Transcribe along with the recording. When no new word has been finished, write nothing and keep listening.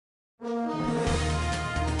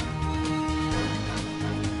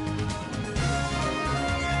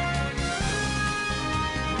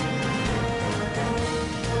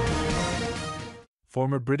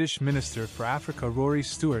Former British Minister for Africa Rory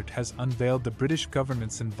Stewart has unveiled the British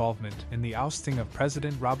government's involvement in the ousting of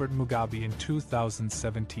President Robert Mugabe in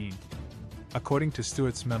 2017. According to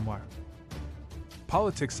Stewart's memoir,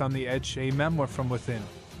 Politics on the Edge, a memoir from within,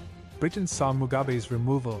 Britain saw Mugabe's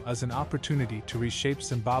removal as an opportunity to reshape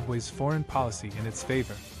Zimbabwe's foreign policy in its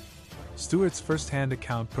favor. Stewart's first-hand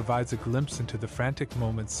account provides a glimpse into the frantic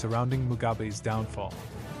moments surrounding Mugabe's downfall,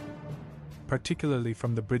 particularly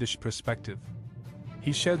from the British perspective.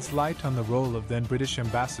 He sheds light on the role of then-British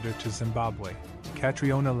ambassador to Zimbabwe,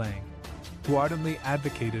 Catriona Laing, who ardently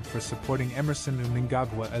advocated for supporting Emmerson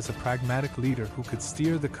Mnangagwa as a pragmatic leader who could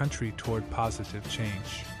steer the country toward positive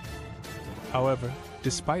change. However,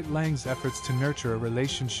 despite Laing's efforts to nurture a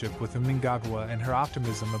relationship with Mnangagwa and her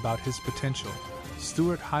optimism about his potential,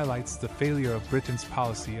 Stewart highlights the failure of Britain's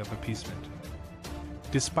policy of appeasement.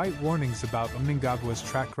 Despite warnings about Mnangagwa's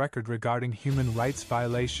track record regarding human rights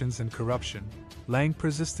violations and corruption, Laing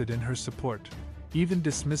persisted in her support, even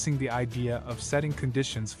dismissing the idea of setting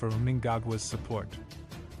conditions for Mnangagwa's support.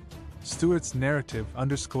 Stewart's narrative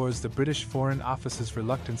underscores the British Foreign Office's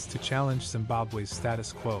reluctance to challenge Zimbabwe's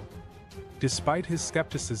status quo. Despite his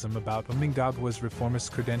skepticism about Mnangagwa's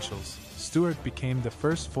reformist credentials, Stewart became the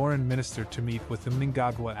first foreign minister to meet with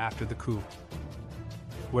Mnangagwa after the coup,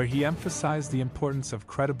 where he emphasized the importance of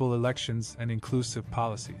credible elections and inclusive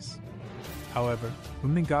policies. However,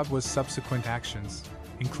 Mnangagwa's subsequent actions,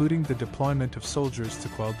 including the deployment of soldiers to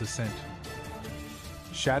quell dissent,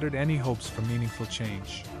 shattered any hopes for meaningful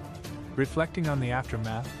change. Reflecting on the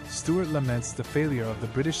aftermath, Stewart laments the failure of the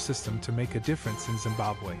British system to make a difference in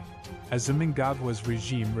Zimbabwe, as Mnangagwa's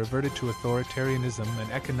regime reverted to authoritarianism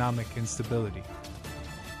and economic instability.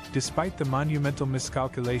 Despite the monumental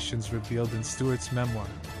miscalculations revealed in Stewart's memoir,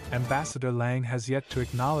 Ambassador Laing has yet to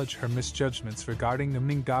acknowledge her misjudgments regarding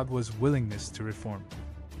Mnangagwa's willingness to reform.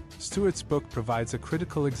 Stewart's book provides a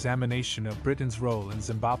critical examination of Britain's role in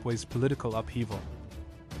Zimbabwe's political upheaval,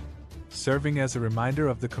 serving as a reminder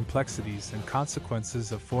of the complexities and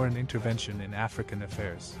consequences of foreign intervention in African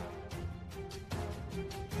affairs.